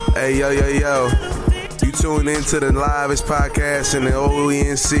Hey, yo. You tune into the livest podcast in the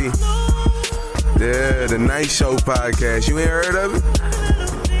OENC. Yeah, the Night Show podcast. You ain't heard of it?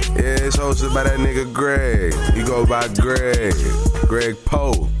 Yeah, it's hosted by that nigga Greg. He go by Greg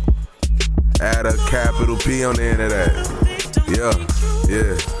Poe. Add a capital P on the end of that. Yeah.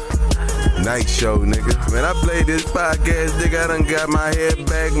 Night Show, nigga. Man, I played this podcast, nigga. I done got my head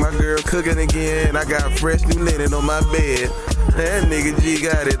back. My girl cooking again. I got fresh new linen on my bed. That nigga G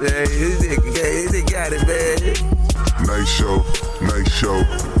got it, man. His nigga got it, man. Night Show. Night Show.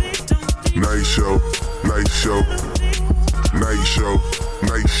 Night Show. Night Show. Night Show.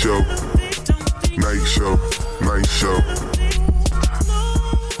 Night Show. Night Show. Night Show.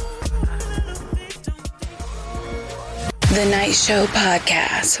 The Night Show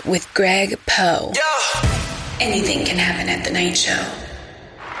Podcast with Greg Poe. Yeah. Anything can happen at the Night Show.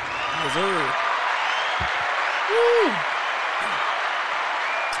 Woo.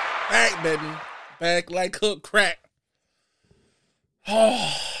 Back, baby. Back like cooked crack.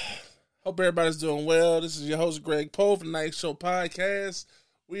 Oh, hope everybody's doing well. This is your host, Greg Poe, from the Night Show Podcast.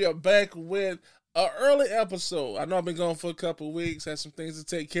 We are back with an early episode. I know I've been gone for a couple of weeks, had some things to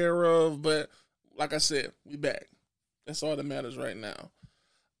take care of, but like I said, we back. That's all that matters right now.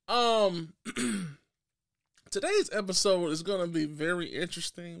 Today's episode is going to be very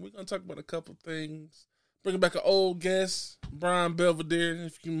interesting. We're going to talk about a couple things. Bringing back an old guest, Brian Belvedere.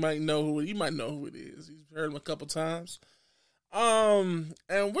 If you might know who it is. You've heard him a couple times. And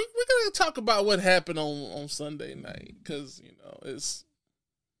we're going to talk about what happened on Sunday night, because it's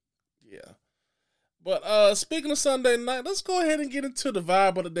But speaking of Sunday night, let's go ahead and get into the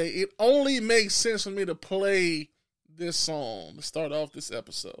vibe of the day. It only makes sense for me to play this song to start off this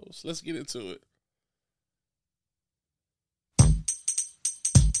episode. So let's get into it.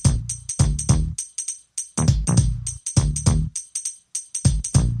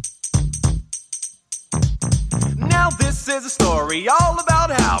 Now this is a story all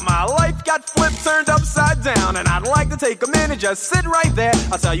about how my life got flipped, turned upside down, and I'd like to take a minute, just sit right there.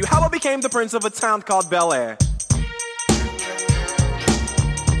 I'll tell you how I became the prince of a town called Bel Air.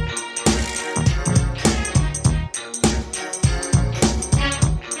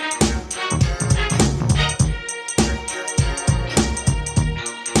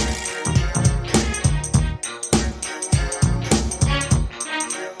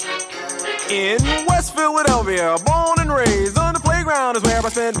 In West Philadelphia, born and raised, on the playground is where I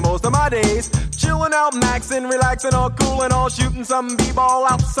spent most of my days. Chilling out, maxing, relaxing, all cool and all, shooting some b-ball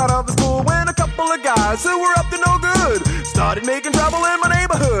outside of the school, when a couple of guys who were up to no good started making trouble in my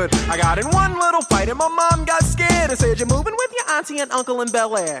neighborhood. I got in one little fight and my mom got scared and said, "You're moving with your auntie and uncle in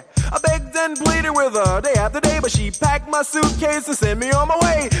Bel Air." I begged and pleaded with her day after day, but she packed my suitcase and sent me on my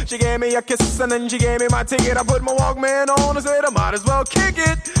way. She gave me a kiss and then she gave me my ticket. I put my Walkman on and said I might as well kick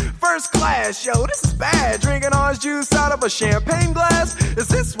it. First class, yo, this is bad. Drinking orange juice out of a champagne glass. Is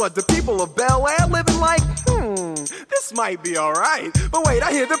this what the people of Bel Air living like? This might be alright. But wait,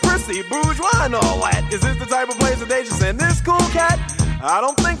 I hear the prissy, bourgeois and all that. Is this the type of place that they should send this cool cat? I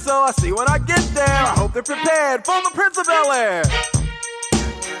don't think so. I see when I get there. I hope they're prepared for the Prince of Bel Air.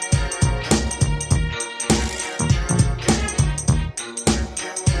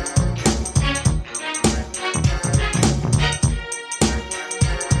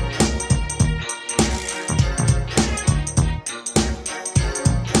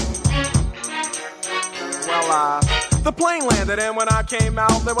 The plane landed, and when I came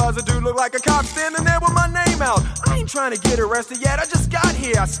out, there was a dude look like a cop standing there with my name out. I ain't trying to get arrested yet, I just got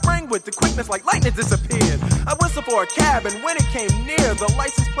here. I sprang with the quickness like lightning disappeared. I whistled for a cab, and when it came near, the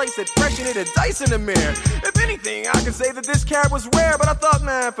license plate said fresh and it had dice in the mirror. If anything, I could say that this cab was rare, but I thought,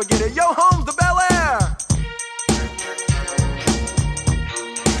 man, forget it. Yo, home's the Bel Air.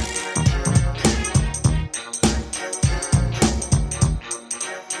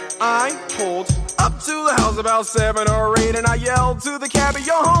 I pulled up to the house about 7 or 8, and I yelled to the cabbie,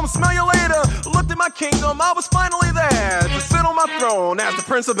 "Yo, home, smell you later." Looked at my kingdom, I was finally there to sit on my throne as the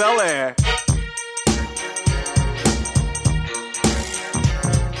Prince of Bel Air.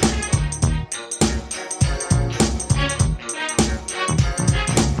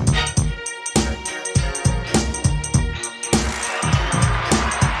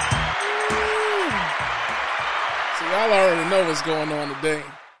 So y'all already know what's going on today.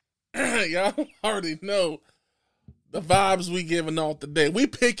 Y'all already know the vibes we giving off today. We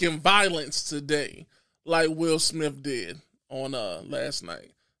picking violence today, like Will Smith did on last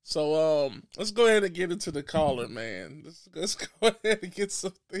night. So let's go ahead and get into the caller, man. Let's go ahead and get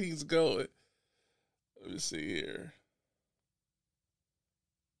some things going. Let me see here.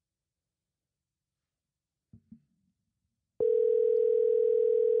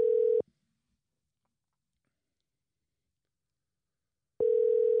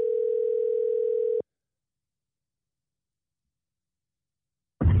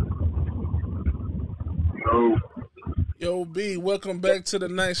 Yo, B, welcome back to the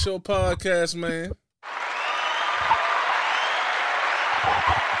Night Show podcast, man.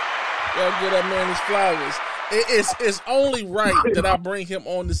 Y'all get that man his flowers. It's only right that I bring him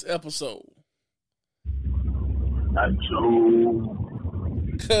on this episode. Night Show.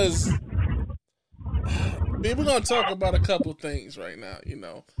 Because, B, we're going to talk about a couple things right now, you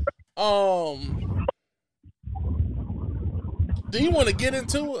know. Do you want to get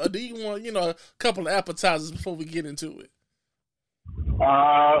into it, or do you want, a couple of appetizers before we get into it? Well,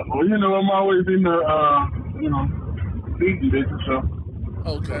 I'm always in the, eating business, so.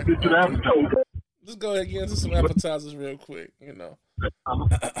 Okay. Get to the appetizer. Let's go ahead and get into some appetizers real quick, I'm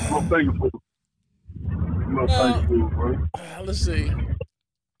thankful. Bro. Let's see.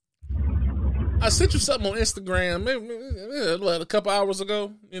 I sent you something on Instagram, maybe a couple hours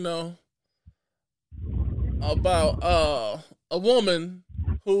ago, about a woman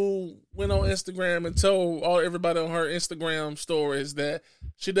who went on Instagram and told everybody on her Instagram stories that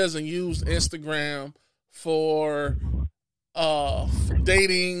she doesn't use Instagram for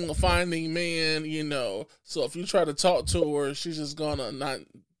dating or finding men, So if you try to talk to her, she's just gonna not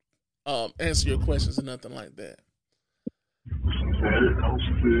answer your questions or nothing like that.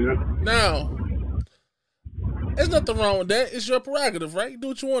 Now, there's nothing wrong with that. It's your prerogative, right? You do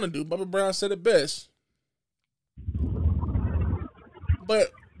what you want to do. Bobby Brown said it best.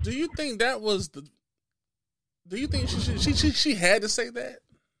 But do you think that was the? Do you think she had to say that?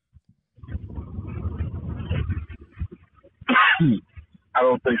 I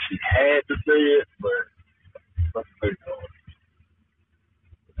don't think she had to say it, but let's say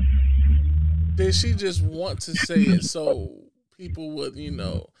so. Did she just want to say it so people would, you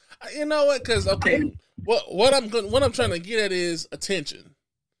know what? Because what I'm trying to get at is attention.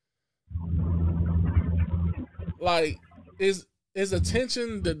 Like, is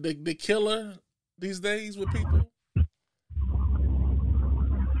attention the killer these days with people?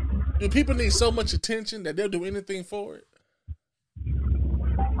 Do people need so much attention that they'll do anything for it?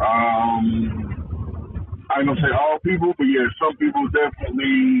 I ain't gonna say all people, but yeah, some people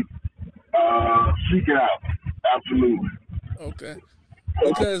definitely seek it out. Absolutely. Okay.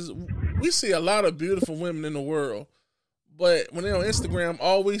 Because we see a lot of beautiful women in the world, but when they're on Instagram,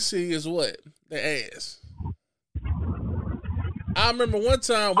 all we see is what? Their ass. I remember one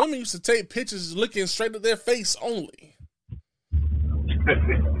time women used to take pictures looking straight at their face only.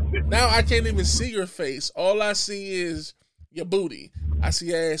 Now I can't even see your face. All I see is your booty. I see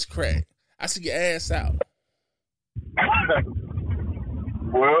your ass crack. I see your ass out.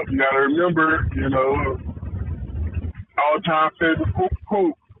 Well, you gotta remember, all-time favorite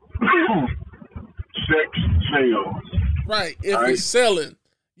quote, sex sells. Right. If it's selling,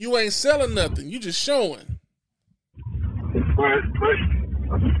 you ain't selling nothing. You just showing. But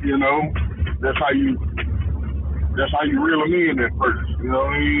that's how you reel them in at first. You know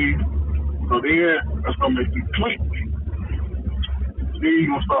what I mean? So then that's gonna make you click. Then you're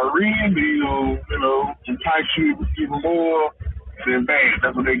gonna start reading, then you're gonna, entice you even more, and then bang,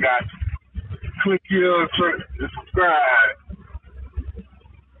 that's what they got. Click here and subscribe.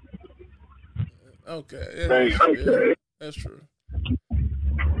 Okay. Yeah, that's true.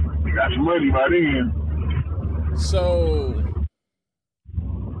 You got some money by then. So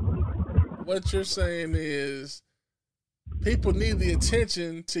what you're saying is people need the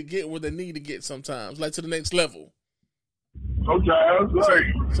attention to get where they need to get sometimes, like to the next level. Sometimes,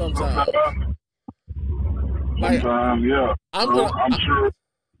 right. Sometimes. Yeah. I'm sure.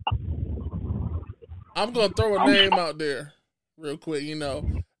 I'm gonna throw a name out there real quick,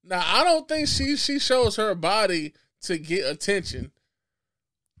 Now I don't think she shows her body to get attention.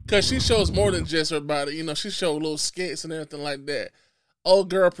 Cause she shows more than just her body, she shows little skits and everything like that. Old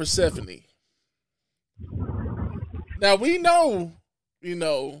girl Persephone. Now we know,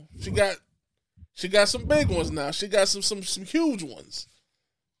 she got some big ones now. She got some huge ones.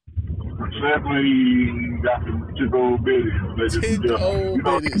 Persephone got some tick old bitties. Tick old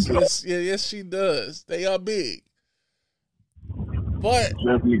bitties. Yes, she does. They are big. But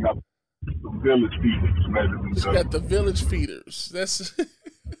Persephone got the village feeders. She got the village feeders. That's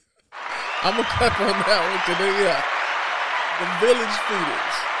I'm gonna clap on that one because the village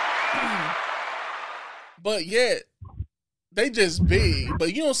feeders. But yet, they just big.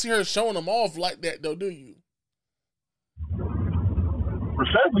 But you don't see her showing them off like that, though, do you?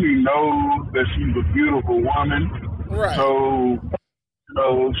 Persephone knows that she's a beautiful woman, right? So,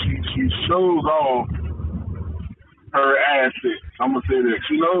 she shows off her assets. I'm gonna say that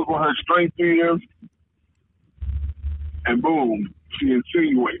she knows what her strength is, and boom, she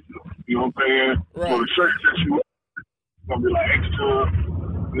insinuates them. You know what I'm saying? Right. So the shirt that she wears is gonna be like extra,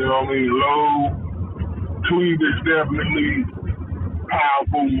 low. cleavage definitely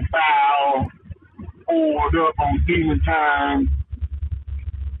powerful, foul, poured up on demon time.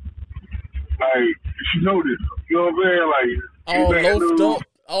 Like, she know this. You know what I'm saying? Like, all loafed up,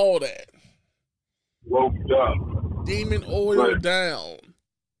 all that. Loafed up. Demon oil down.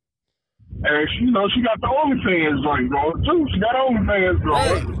 And she, you know, she got the OnlyFans joint going too. She got OnlyFans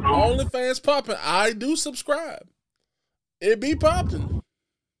Right. going. OnlyFans popping. I do subscribe. It be popping.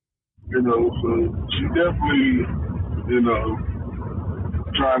 You know, so she definitely, you know,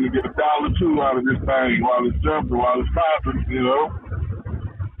 trying to get $1 or $2 out of this thing while it's jumping, while it's popping, you know.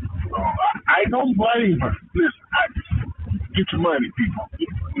 So I don't blame her. Listen, get your money, people.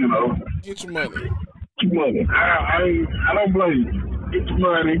 You know. Get your money. Get your money. I don't blame you. Get your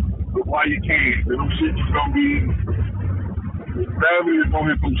money while you can. Them shit is gonna be, gravity is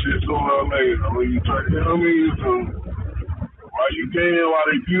gonna hit them shit sooner or later. When you try, you know what I mean? So while you can, while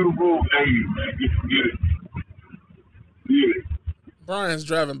they beautiful, hey man, get it. Get it. Brian's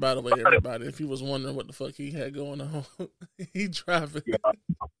driving, by the way, everybody. If you was wondering what the fuck he had going on, he driving.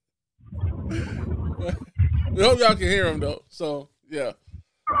 We hope y'all can hear him though. So yeah.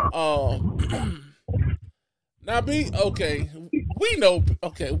 Now be okay. We know.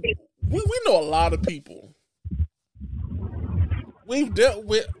 Okay, we know a lot of people. We've dealt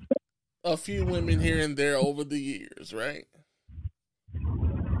with a few women here and there over the years, right?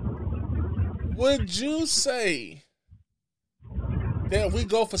 Would you say that we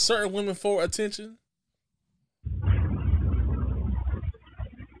go for certain women for attention?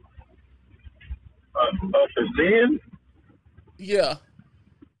 Us as men? Yeah.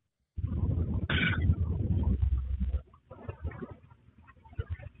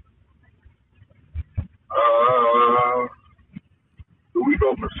 Do we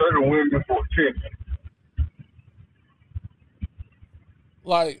go for certain women for attention?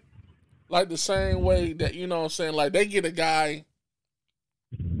 Like the same way that, you know what I'm saying, like they get a guy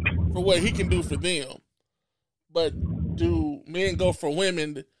for what he can do for them. But do men go for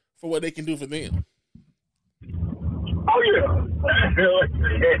women for what they can do for them? Oh, yeah. Man,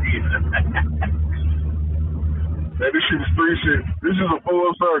 this shit is three shit. This is a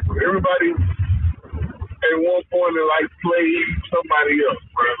full circle. Everybody at one point in life played somebody else,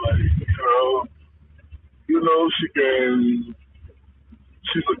 bro. Like, you know,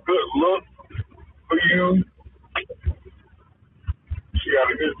 she's a good look for you. She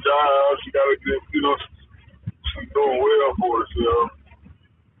got a good job. She got a good, you know, she's doing well for herself.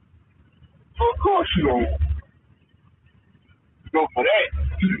 So, of course, you don't go for that.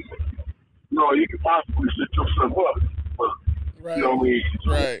 You know, you can possibly set yourself up. But, Right. You know what I mean?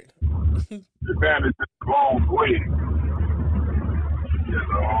 Right. The advantage is the wrong way. You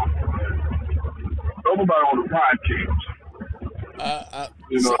know, nobody on the podcast.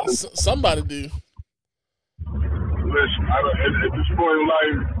 You know, Somebody do. Listen, at this point in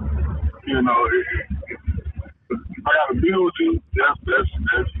life, you know, if I gotta build you, that's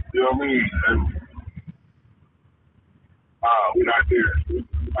you know what I mean? And, we're not there.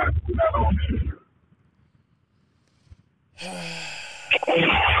 We're not on there.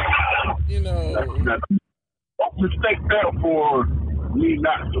 You know, Don't mistake that for me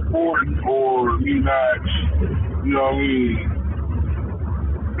not supporting or me not, you know what I mean,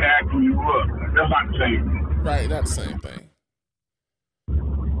 backing you up. That's not the same thing. right, not the same thing.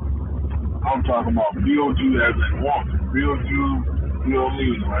 I'm talking about build you as a woman. Build you, you know what I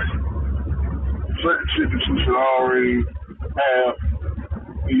mean? Like, certain shit that you should already have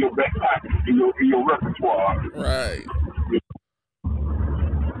in your back pocket, in your repertoire. Right.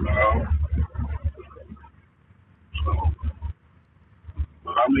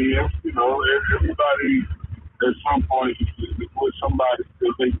 I mean, you know, everybody at some point is with somebody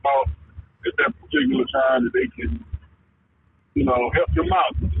because they thought at that particular time that they can, you know, help them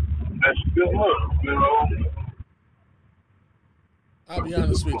out. That's good luck, you know. I'll be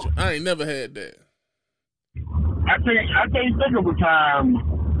honest with you. I ain't never had that. I can't think of a time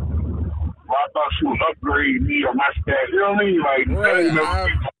where I thought she would upgrade me or my status. You know what I mean? Like, Right.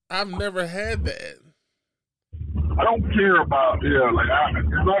 I've never had that. I don't care about, it's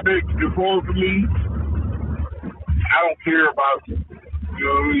not that important for me. I don't care about, you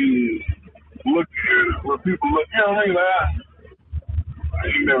know what I mean, look at it, where people look, you know what I mean? Like, I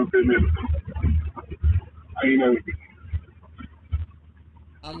ain't never been in it.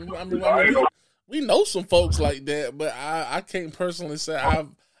 I mean, we know some folks like that, but I can't personally say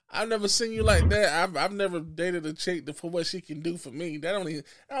I've never seen you like that. I've never dated a chick for what she can do for me. That don't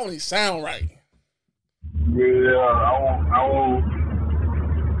even sound right. Yeah, I won't.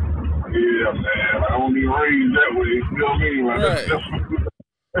 Yeah, man, I don't be raised that way. You know what I mean? Like,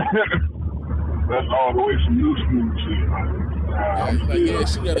 Right. that's all the way some new school shit. Yeah,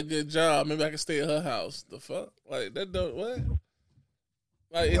 she got a good job. Maybe I can stay at her house. The fuck? Like, that don't, what?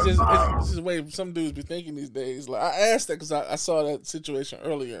 Like, it's just the way some dudes be thinking these days. Like, I asked that because I saw that situation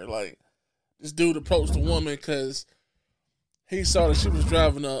earlier. Like, this dude approached a woman because he saw that she was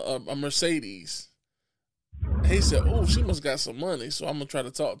driving a Mercedes. He said, "Oh, she must got some money, so I'm gonna try to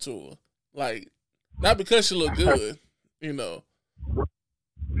talk to her." Like, not because she looked good, you know.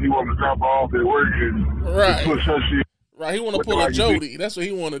 He want to drop her off at work and push her shit. Right, he want to pull a Jody. That's what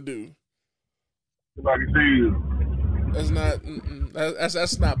he want to do. If I can see you. That's not.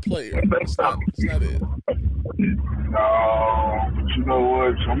 That's not player. That's not it. But you know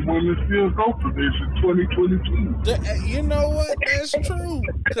what? Some women still go for this in 2022. You know what? That's true.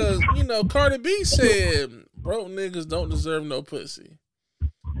 Because, you know, Cardi B said broke niggas don't deserve no pussy.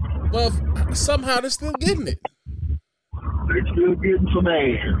 But somehow they're still getting it. They still getting some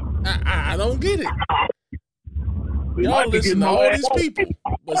ass. I don't get it. Y'all listen to all these people,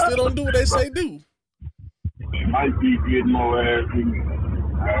 but still don't do what they say do. They might be getting more ass than me.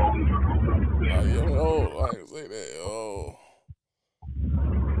 I don't know. I can say that.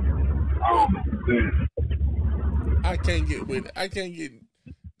 I can't get with it. I can't get.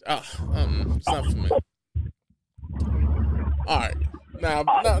 It's not for me. All right, now,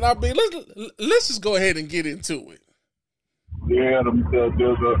 B. Let's just go ahead and get into it. Yeah, the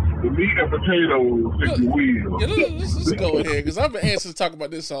meat and potatoes, if you will. Yeah, let's just go ahead because I've been anxious to talk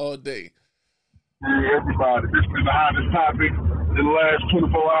about this all day. Yeah, everybody, this has been the hottest topic in the last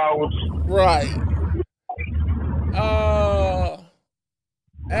 24 hours. Right.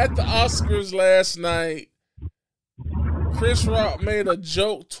 At the Oscars last night, Chris Rock made a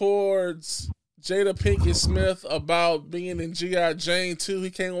joke towards Jada Pinkett Smith about being in G.I. Jane 2.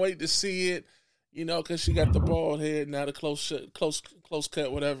 He can't wait to see it, you know, because she got the bald head, now the close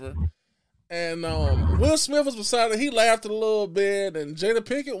cut, whatever. And Will Smith was beside her. He laughed a little bit, and Jada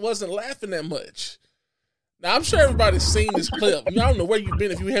Pinkett wasn't laughing that much. Now, I'm sure everybody's seen this clip. I don't know where you've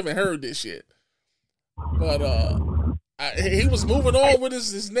been if you haven't heard this yet. But he was moving on with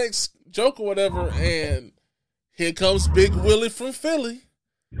his next joke or whatever, and here comes Big Willie from Philly.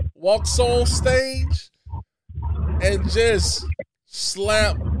 Walks on stage and just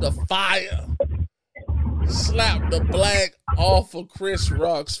slapped the fire. Slapped the black off of Chris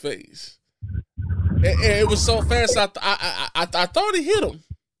Rock's face. And it was so fast, I thought he hit him.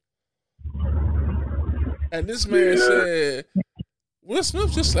 And this man said, Will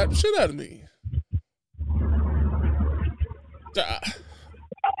Smith just slapped the shit out of me.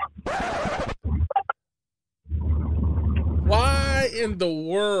 Why in the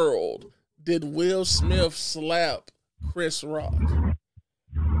world did Will Smith slap Chris Rock?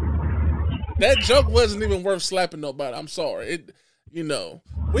 That joke wasn't even worth slapping nobody. I'm sorry.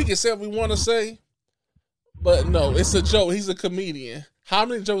 We can say what we want to say, but no, it's a joke. He's a comedian. How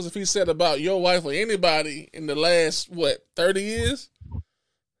many jokes have he said about your wife or anybody in the last, 30 years?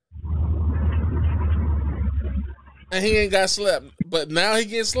 And he ain't got slapped. But now he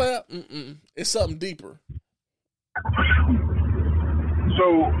gets slapped? It's something deeper.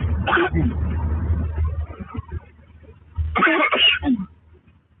 So,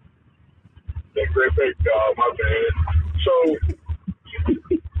 thank God, my bad. So,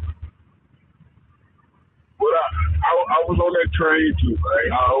 I was on that train too,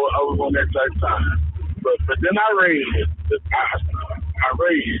 right? I was on that type time. But then I read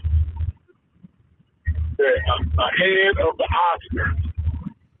that ahead of the Oscars,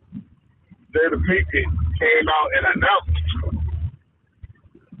 Jada Pinkett came out and announced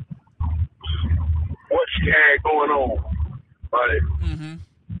what she had going on, right? Mm-hmm.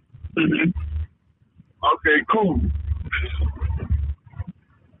 Okay, cool.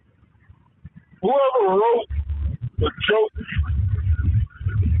 Whoever wrote the joke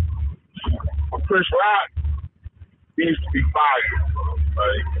for Chris Rock needs to be fired,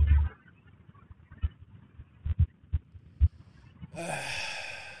 right?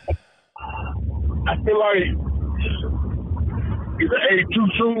 I feel like it's too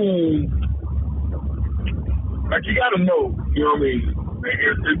soon. Like, you gotta know, you know what I mean?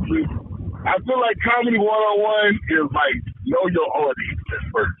 I feel like comedy 101 is like, know your audience at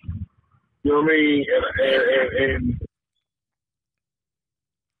first. You know what I mean? And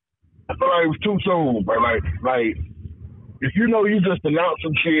I feel like it was too soon, but like if you know you just announced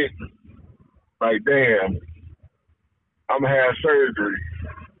some shit, like, damn, I'm gonna have surgery.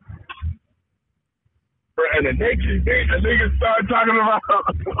 And the next day, the niggas started talking about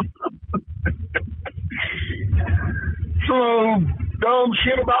some dumb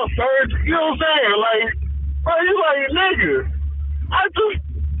shit about surgery. You know what I'm saying? Like, bro, you like, nigga, I just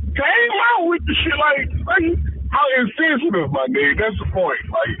came out with the shit like how insensitive, my nigga. That's the point.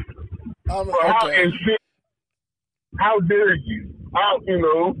 Like, how insensitive? How dare you? How, you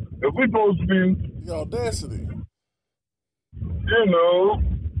know, if we're supposed to be the audacity. You know,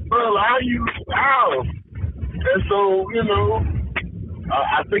 well, how? And so, you know,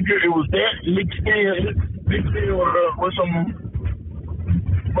 I think it was that mixed in with some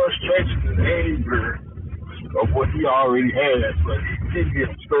frustration and anger of what he already had, but he did get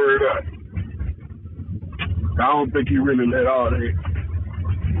stirred up. I don't think he really let all that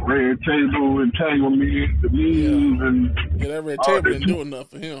red table entanglement, the memes, and that red table didn't do enough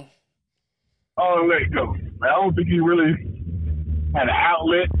for him. All let go. I don't think he really had an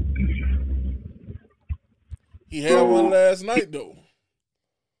outlet. He had one last night though,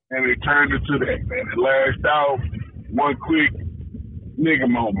 and it turned into that, man. It lashed out one quick nigga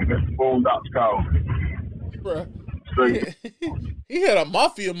moment. That's the Boondocks call. Bruh. He had a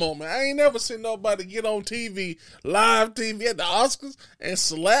mafia moment. I ain't never seen nobody get on TV, live TV at the Oscars, and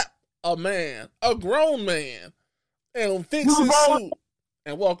slap a man, a grown man, and fix his suit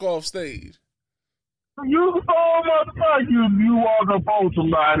and walk off stage. You saw motherfucker. You walk up on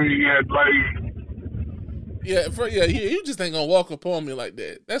somebody and like. You just ain't gonna walk up on me like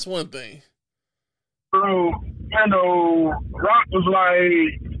that. That's one thing. So, you know, Rock was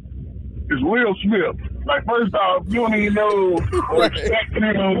like, it's Will Smith. Like, first off, you don't even know or expect him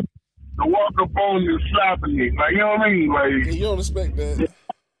to walk up on you slapping you. Like, you know what I mean? Like, you don't expect that.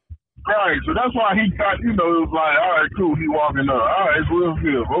 Right, so that's why he got, you know, it was like, all right, cool, he walking up. All right, it's Will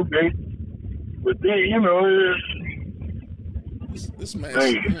Smith, okay. But then, you know, this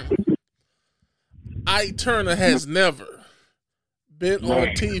man. Ike Turner has never been on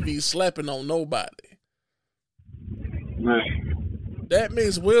TV slapping on nobody. Man. That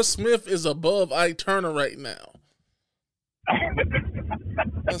means Will Smith is above Ike Turner right now.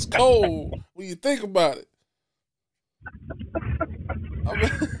 That's cold when you think about it.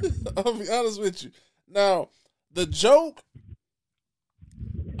 I'll be honest with you. Now, the joke,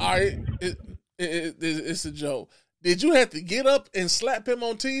 all right, it's a joke. Did you have to get up and slap him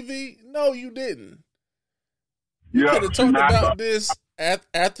on TV? No, you didn't. You could have talked about this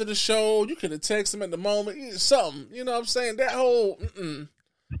after the show. You could have texted him at the moment. Something. You know what I'm saying? That whole,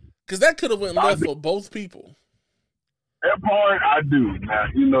 because that could have went left for both people. That part I do. Now,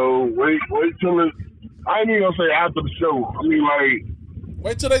 you know, wait till it, I ain't even going to say after the show. I mean, like.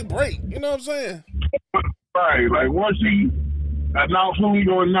 Wait till they break. You know what I'm saying? Right. Like, once he announced who he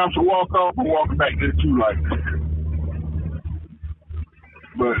going to announce to walk off, I'm walking back there too, like.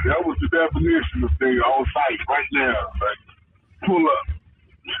 But that was the definition of thing on site right now. Like, pull up.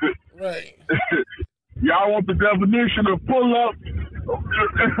 Right. Y'all want the definition of pull up?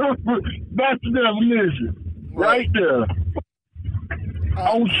 That's the definition. Right there.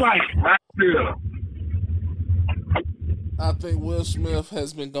 On site, right there. I think Will Smith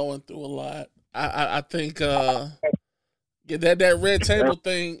has been going through a lot. I think that red table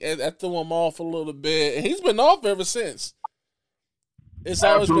thing, that threw him off a little bit. And he's been off ever since. It's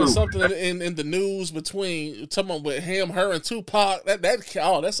always been something in the news between someone with him, her, and Tupac.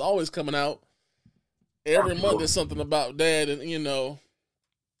 That's always coming out. Every month there's something about that, and you know.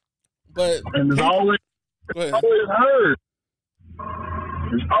 But and it's always heard.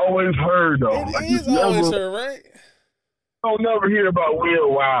 It's always heard though. It is always heard, right? Don't never hear about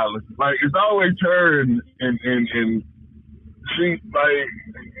Will Wilder. Like it's always heard, and she like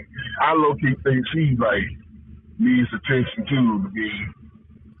I low key think she like needs attention too to be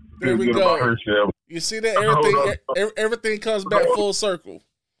there we good go. about herself. You see that everything comes back full circle.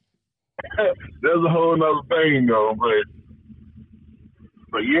 There's a whole other thing though,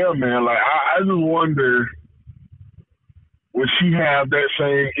 but yeah, man, like I just wonder would she have that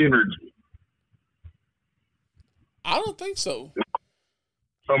same energy? I don't think so. If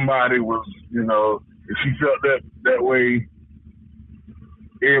somebody was, you know, if she felt that way,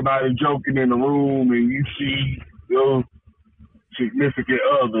 everybody joking in the room and you see your significant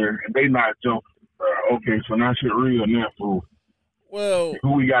other and they not joking. Okay, so now shit real now, fool. Well,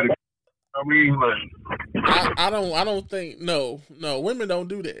 who we got to? I mean, like, I don't think no, women don't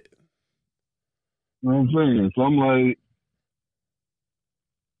do that. You know what I'm saying? So I'm like,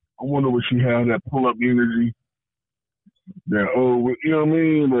 I wonder what she had that pull up energy. That you know what I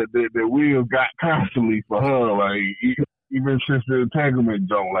mean? That Will got constantly for her, like even since the entanglement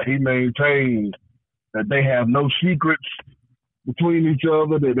zone, like he maintained that they have no secrets between each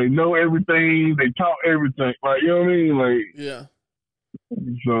other, that they know everything, they talk everything, like you know what I mean? Like yeah.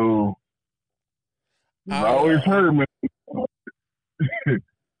 So I always heard, man.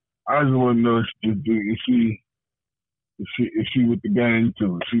 I just want to know if she Is she with the gang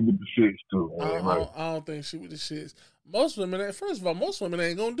too? Is she with the shits too? I don't think she with the shits. Most women, first of all, most women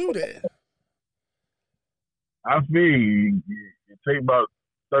ain't gonna do that. I feel you take about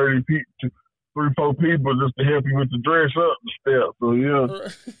 30 people, 3-4 people just to help you with the dress up step. So yeah,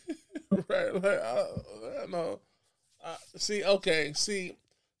 right. Like, I know. See,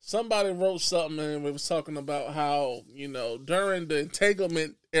 somebody wrote something and we was talking about how, during the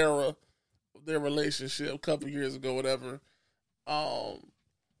entanglement era of their relationship a couple years ago, whatever,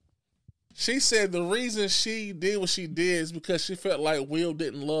 she said the reason she did what she did is because she felt like Will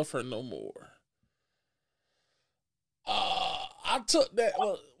didn't love her no more. I took that.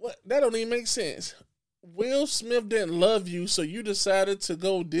 That don't even make sense. Will Smith didn't love you, so you decided to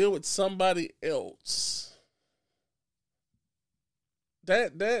go deal with somebody else.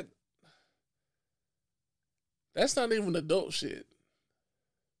 That's not even adult shit.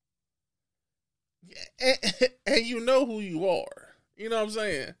 And you know who you are. You know what I'm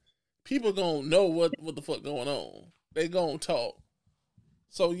saying? People gonna know what the fuck going on. They gonna talk.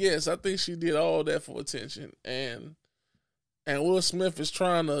 So yes, I think she did all that for attention. And Will Smith is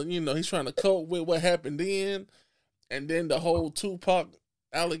trying to, he's trying to cope with what happened then. And then the whole Tupac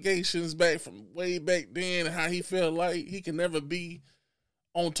allegations back from way back then and how he felt like he can never be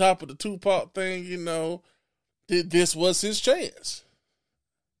on top of the Tupac thing, this was his chance.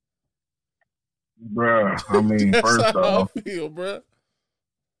 Bruh, I mean, That's first how off, I feel, bruh.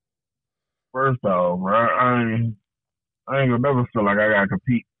 Bruh, I ain't gonna never feel like I gotta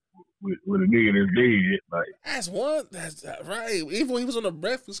compete with a nigga that's dead. Like, that's right. Even when he was on the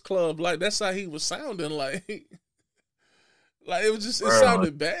Breakfast Club, like, that's how he was sounding like. Like, it was just, it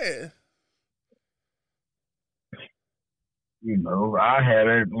sounded bad. I had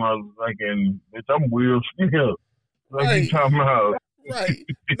that motherfucking, bitch, I'm Will Smith. Like, right. You talking about? Right.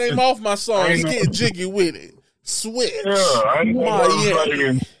 Name off my songs, get jiggy with it. Switch. Yeah, I know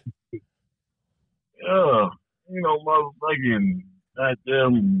motherfucking, motherfucking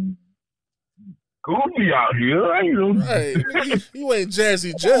goddamn Goofy out here. Right. You ain't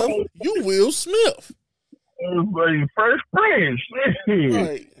Jazzy Jeff. You Will Smith. Like Fresh Prince.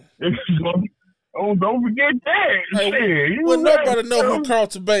 Right. Don't forget that. Hey, well, nobody know who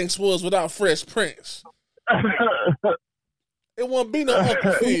Carlton Banks was without Fresh Prince. It won't be no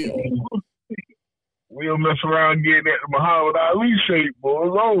Uncle Phil. We'll mess around getting that Muhammad Ali shape, boy.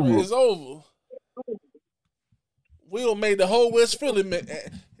 It's over. It's over. Will made the whole West Philly,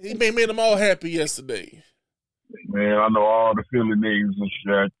 he made them all happy yesterday. Man, I know all the Philly niggas and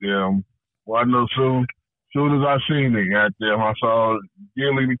shit out there. Well, I know soon as I seen it, goddamn, I saw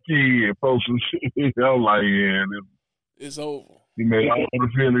Gilly the Kid posting shit. I'm like, yeah, it's over. He made all the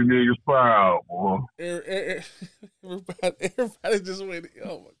Philly niggas proud, boy. Everybody just went,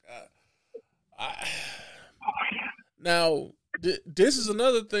 oh my God. Now, this is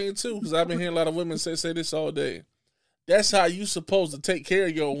another thing, too, because I've been hearing a lot of women say this all day. That's how you supposed to take care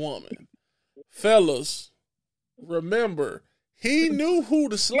of your woman. Fellas, remember, he knew who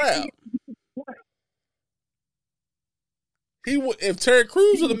to slap. If Terry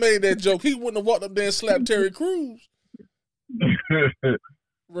Crews would have made that joke, he wouldn't have walked up there and slapped Terry Crews.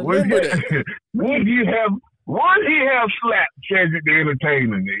 Remember that. Would he have slapped Cedric the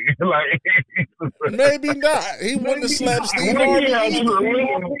Entertainer? Like, maybe not. He wouldn't have slapped Steve Harvey.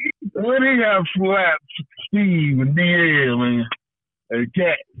 Would he have slapped Steve and DL and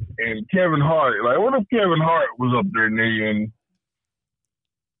Cat and Kevin Hart? Like, what if Kevin Hart was up there and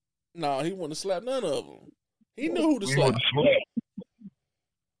no, he wouldn't have slapped none of them. He knew who to slap.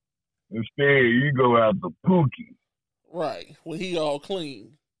 Instead, you go out to Pookie. Right. When he all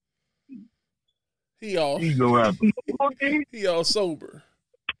clean. He go out to Pookie. He all sober.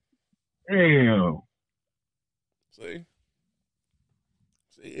 Damn. See,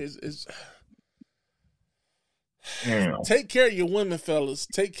 it's damn. Take care of your women, fellas.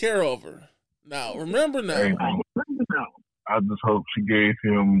 Take care of her. Now, remember now. Hey, I just hope she gave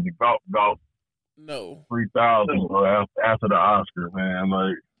him the golf. No. 3,000 after the Oscar, man.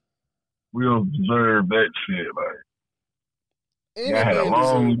 Like, we don't deserve that shit. Like, I had a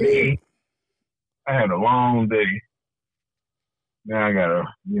long day. Now I gotta,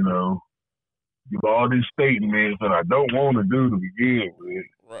 give all these statements that I don't want to do to begin with.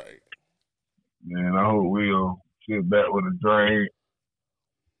 Right. Man, I hope we'll sit back with a drink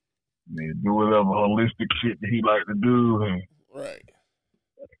and do whatever holistic shit that he like to do. And, right.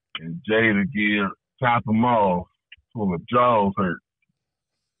 And Jada top him off till the jaws hurt.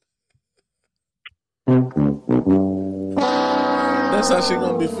 That's how she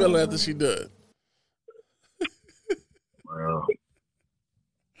gonna be feeling after she does. Well,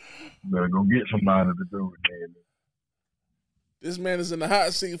 you better go get somebody to do it, man. This man is in the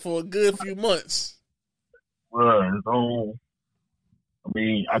hot seat for a good few months. Well, so, I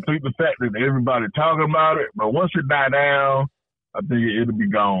mean, I think the fact that everybody talking about it, but once it die down, I think it'll be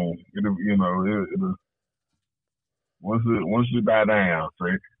gone. It'll once it die down. So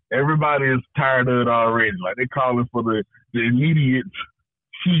everybody is tired of it already. Like they calling for the immediate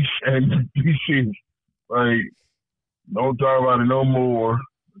cease and desist. Like, don't talk about it no more.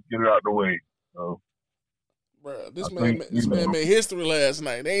 Let's get it out the way. So, bro, this man made history last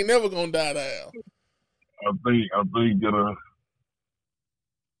night. They ain't never gonna die down. I think that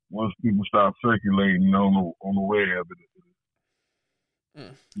once people start circulating on the web,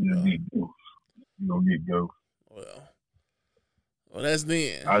 you gonna get ghosts. Well, that's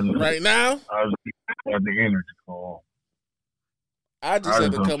then. Right now, I just got the energy for 'em. I just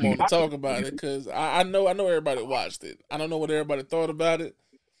had to come on and talk about it because I know everybody watched it. I don't know what everybody thought about it,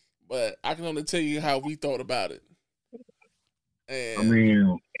 but I can only tell you how we thought about it. And I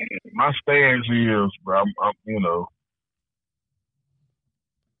mean, my stance is, bro, I'm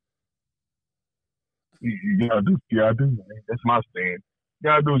you gotta do what you gotta do, man. That's my stance. You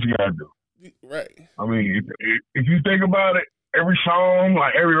gotta do what you gotta do. Right. I mean, if you think about it, every song,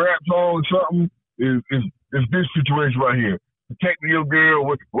 like every rap song or something, is this situation right here. Protecting your girl,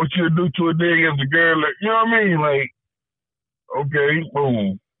 what you do to a nigga if the girl, like, you know what I mean? Like, okay,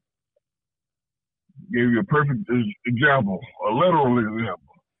 boom. Gave you a perfect example, a literal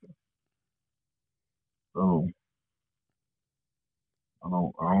example. So, I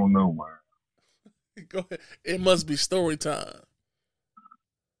don't know, man. Go ahead. It must be story time.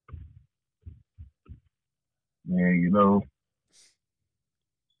 Man,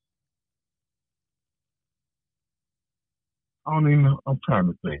 I don't even know. I'm trying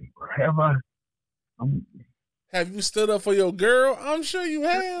to think. Have I? Have you stood up for your girl? I'm sure you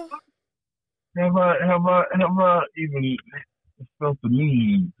have. Have I even felt the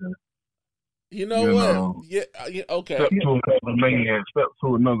need to? You know what? Yeah. Okay. Step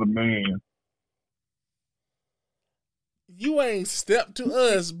to another man. You ain't stepped to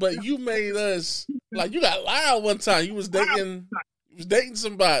us, but you made us like you got loud one time. You was dating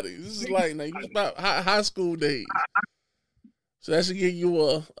somebody. This is like now you was about high school days. So that should give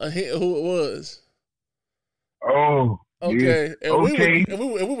you a hint who it was. Oh, okay. Yeah. And okay.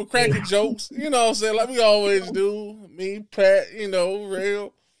 we were cracking jokes, you know what I'm saying? Like we always do. Me, Pat,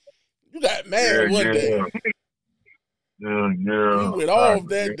 Rail. You got mad one day. Yeah. You went off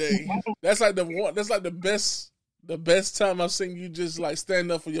that day. That's like the best time I've seen you just like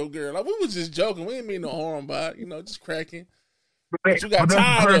stand up for your girl. Like we was just joking. We didn't mean no harm by it, just cracking. But you got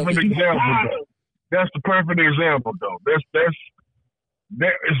tired of it. That's the perfect example, though. That's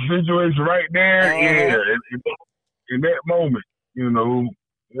that situation right there. Yeah, in that moment, it's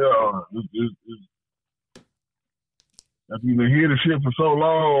after you've been hear the shit for so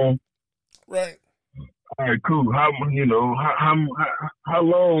long, right? All right, cool. How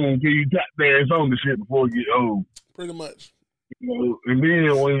long can you tap dance on the shit before you get old? Pretty much. And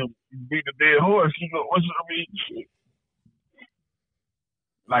then when you beat the dead horse, you go, shit.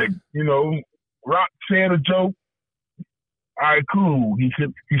 Like, Rock said a joke. All right, cool. He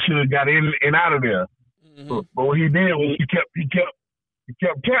should have got in and out of there. Mm-hmm. But what he did was he kept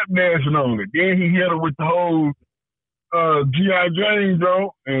tap dancing on it. Then he hit her with the whole G.I. Jane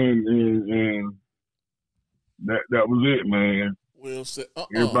joke, and that was it, man. Will said,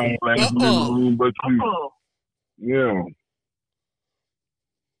 everybody laughing in the room, but yeah.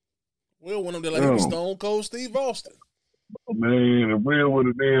 Will went up there like he was Stone Cold Steve Austin. Man, if Will would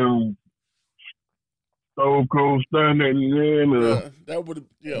have damn Stone Cold stunned that man, that would have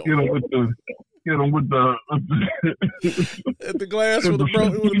hit him with the if the glass would have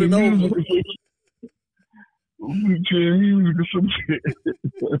broke, it would have been over.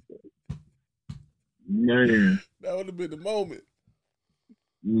 Man, that would have been the moment.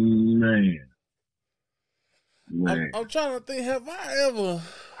 Man. I'm trying to think. Have I ever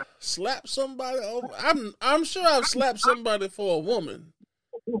slapped somebody over? I'm sure I've slapped somebody for a woman.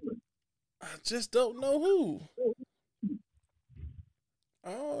 I just don't know who.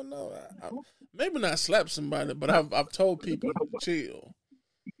 I don't know. Maybe not slap somebody, but I've told people to chill.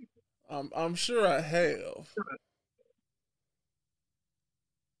 I'm sure I have.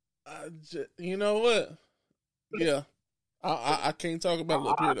 You know what? Yeah, I can't talk about it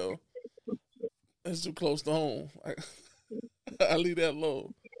up here though. It's too close to home. I leave that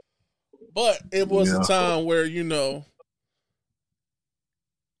alone. But it was a time where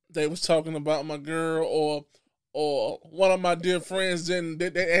they was talking about my girl, or one of my dear friends they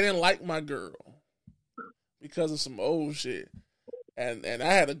didn't like my girl because of some old shit, and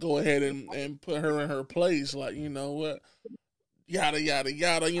I had to go ahead and put her in her place. Like, you know what? yada yada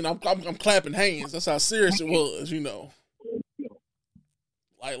yada. You know, I'm clapping hands. That's how serious it was. You know,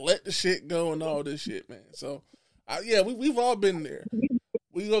 like let the shit go and all this shit, man. So, we've all been there.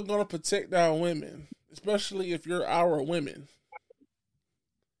 We are gonna protect our women, especially if you're our women.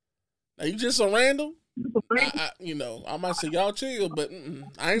 Now you just a random. I might say y'all chill, but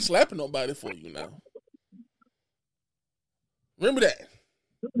I ain't slapping nobody for you now. Remember that.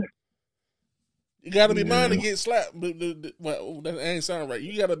 You gotta be mine to get slapped. Well, that ain't sound right.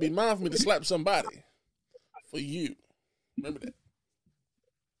 You gotta be mine for me to slap somebody. For you. Remember that.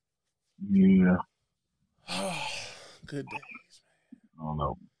 Yeah. Good days, man. I don't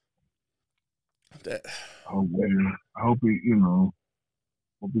know. That. Oh man. I hope he,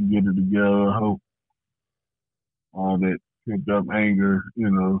 hope he get it together. I hope all that pent up anger,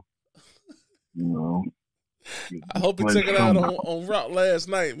 I hope he took it out on Rock last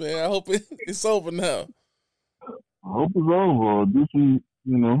night, man. I hope it's over now. I hope it's over. This is,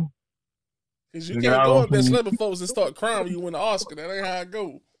 because you can't go up there slapping folks and start crying when you win the Oscar. That ain't how it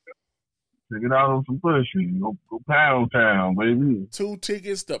go. Take it out on some pussy. Go Pound Town, baby. 2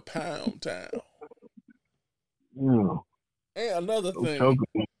 tickets to Pound Town. Yeah. And another thing,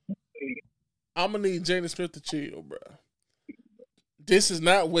 I'm gonna need Jaden Smith to chill, bro. This is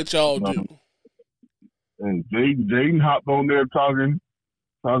not what y'all do. And Jaden hopped on there talking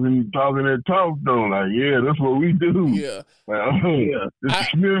that talk though. Like, yeah, that's what we do. Yeah. Like, this is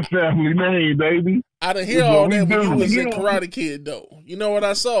Smith family name, baby. I didn't hear all that when you was in Karate Kid though. You know what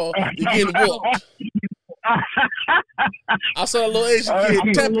I saw? You getting whooped. I saw a little Asian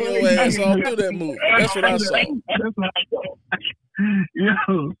kid tapping your ass all through that movie. That's what I saw.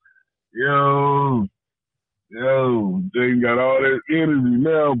 Yo, Jaden got all that energy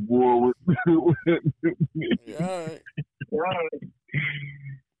now, boy. Yeah, all right.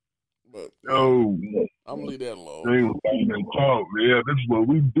 But I'm gonna leave that alone. Jaden talk, yeah, this is what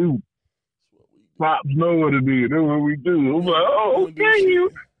we do. Pops know what it is. That's what we do. I'm like, okay,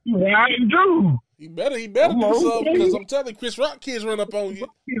 I do. He better do something because I'm telling you, Chris Rock kids run up on you.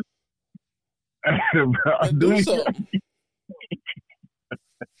 And do something.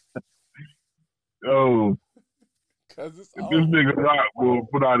 If this nigga Rock will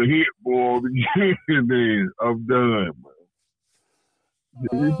put out a hit, boy, then I'm done,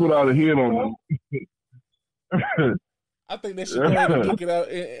 man. He put out a hit on him. I think they should go ahead and duke it out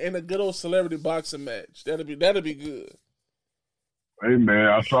in a good old celebrity boxing match. That'd be good. Hey man,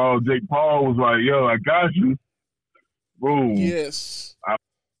 I saw Jake Paul was like, "Yo, I got you." Boom. Yes.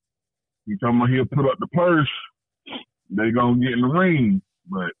 He talking about he'll put up the purse. They gonna get in the ring,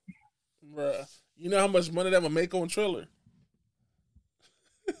 but bruh, you know how much money that would make on Triller?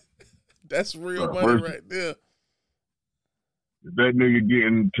 That's real money right there. If that nigga get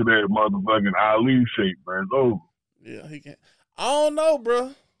into that motherfucking Ali shape, man, it's over. Yeah, he can. I don't know,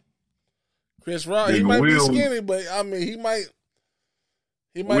 bro. Chris Rock, he might be skinny, but I mean, he might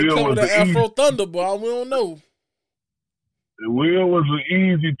cover the Afro Thunder, boy. We don't know. Will was an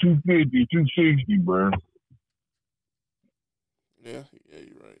easy 250, 260, bro. Yeah,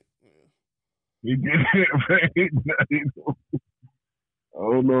 you're right. Yeah. He get it, man. I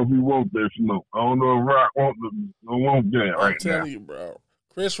don't know if he want that smoke. I don't know if Rock want that right now. I'm telling you, bro.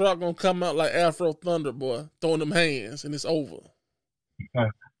 Chris Rock gonna come out like Afro Thunder, boy, throwing them hands, and it's over.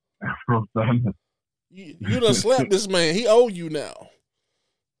 Afro Thunder. You done slapped this man. He owe you now.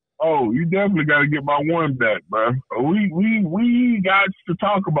 Oh, you definitely got to get my one back, bro. We got to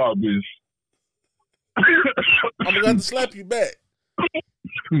talk about this. I'm gonna have to slap you back.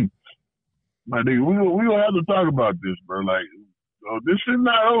 My nigga, we gonna have to talk about this, bro. Like, this is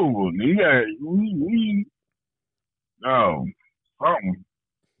not over. Something.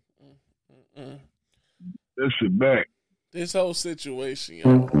 That shit back. This whole situation,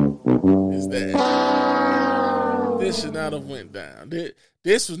 y'all, is that this should not have went down.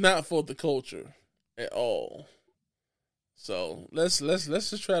 This was not for the culture at all. So let's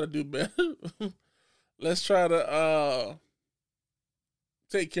just try to do better. Let's try to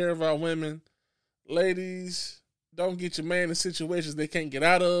take care of our women. Ladies, don't get your man in situations they can't get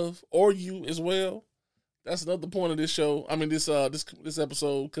out of, or you as well. That's another point of this show. I mean, this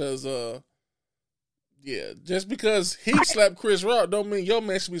episode, because just because he slapped Chris Rock don't mean your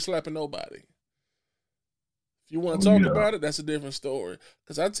man should be slapping nobody. If you want to talk about it, that's a different story.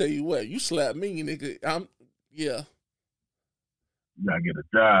 Because I tell you what, you slap me, nigga, You gotta get a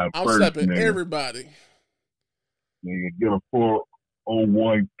job I'm first, slapping nigga. everybody. Nigga, get a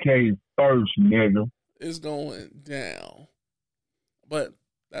 401k first, nigga. It's going down. But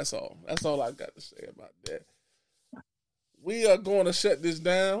that's all. That's all I got to say about that. We are going to shut this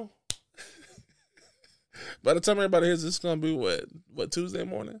down. By the time everybody hears this, it's gonna be what Tuesday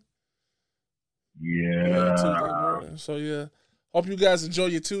morning? Yeah. Tuesday morning. So yeah. Hope you guys enjoy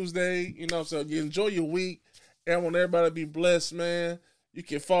your Tuesday. You know, so you enjoy your week. And I want everybody to be blessed, man. You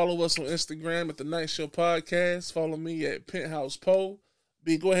can follow us on Instagram at The Night Show Podcast. Follow me at Penthouse Poe.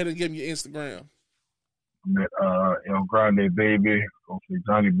 B, go ahead and give me your Instagram. I'm at El Grande Baby. Gonna say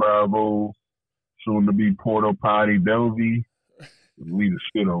Johnny Bravo. Soon to be Porto Potty Delvey. We the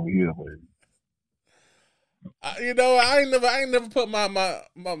shit over here, baby. You know, I ain't never put my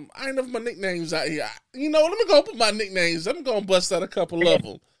nicknames out here. You know, let me go put my nicknames. I'm gonna bust out a couple of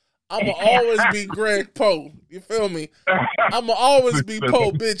them. I'ma always be Greg Poe. You feel me? I'ma always be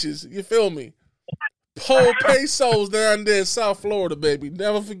Poe bitches. You feel me? Poe Pesos down there in South Florida, baby.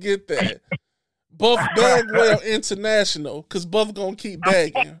 Never forget that. Buff Bagwell International, cause Buff gonna keep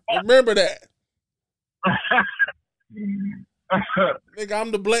bagging. Remember that. Nigga,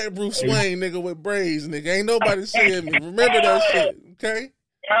 I'm the Black Bruce Wayne, nigga, with braids, nigga. Ain't nobody seeing me. Remember that shit, okay?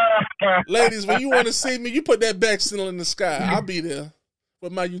 Ladies, when you want to see me, you put that back signal in the sky. I'll be there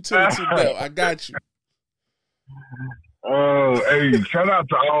with my utility belt. I got you. Oh, hey, shout out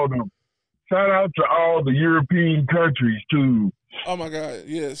to all the European countries too. Oh my God,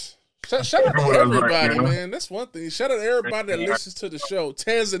 yes. Shout out to everybody, man. That's one thing. Shout out to everybody that listens to the show.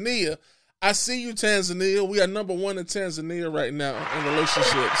 Tanzania. I see you, Tanzania. We are number 1 in Tanzania right now in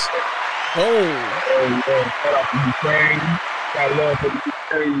relationships. Oh. Shout out to Ukraine. Got love for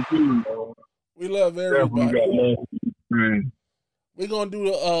Ukraine too, bro. We love everybody. Got love for Ukraine. We're going to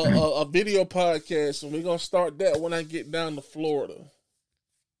do a video podcast, and we're going to start that when I get down to Florida.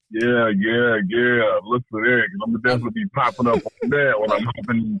 Yeah. Look for that, because I'm going to definitely be popping up on that when I'm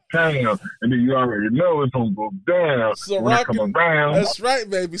hopping in town. And then you already know it's going to go down when I come around. That's right,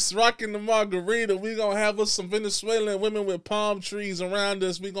 baby. Ciroc and the margarita. We're going to have us some Venezuelan women with palm trees around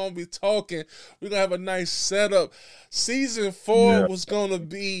us. We're going to be talking. We're going to have a nice setup. Season 4 was going to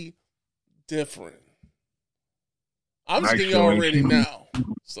be different. I'm just getting y'all ready now.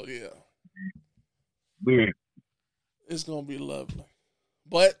 So, yeah. It's going to be lovely.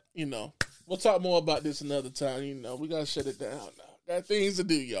 But, you know, we'll talk more about this another time. You know, we got to shut it down now. Got things to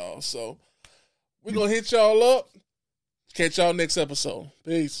do, y'all. So, we're going to hit y'all up. Catch y'all next episode.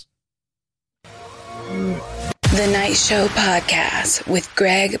 Peace. The Night Show Podcast with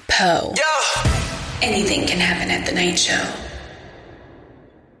Greg Poe. Anything can happen at The Night Show.